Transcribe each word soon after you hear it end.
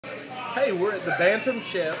Hey, we're at the Bantam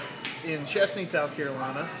Chef in Chesnee, South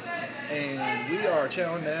Carolina, and we are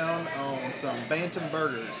chowing down on some Bantam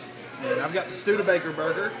burgers. And I've got the Studebaker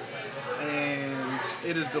burger, and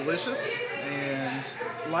it is delicious. And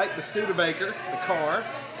like the Studebaker, the car,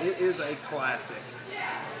 it is a classic.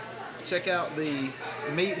 Check out the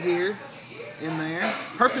meat here in there,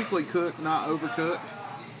 perfectly cooked, not overcooked.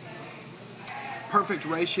 Perfect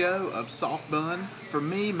ratio of soft bun. For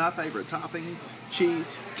me, my favorite toppings,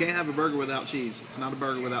 cheese. Can't have a burger without cheese. It's not a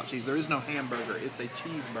burger without cheese. There is no hamburger. It's a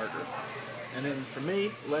cheeseburger. And then for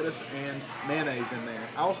me, lettuce and mayonnaise in there.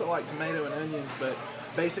 I also like tomato and onions, but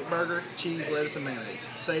basic burger, cheese, lettuce, and mayonnaise.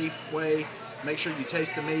 Safe way. Make sure you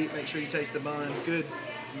taste the meat. Make sure you taste the bun. Good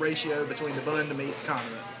ratio between the bun, the meat, the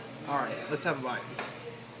condiment. All right, let's have a bite.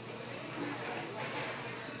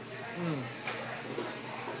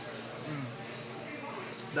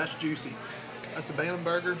 That's juicy. That's the Bantam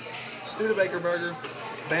burger, Studebaker burger,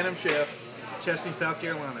 Bantam Chef, Chesnee, South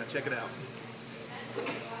Carolina. Check it out.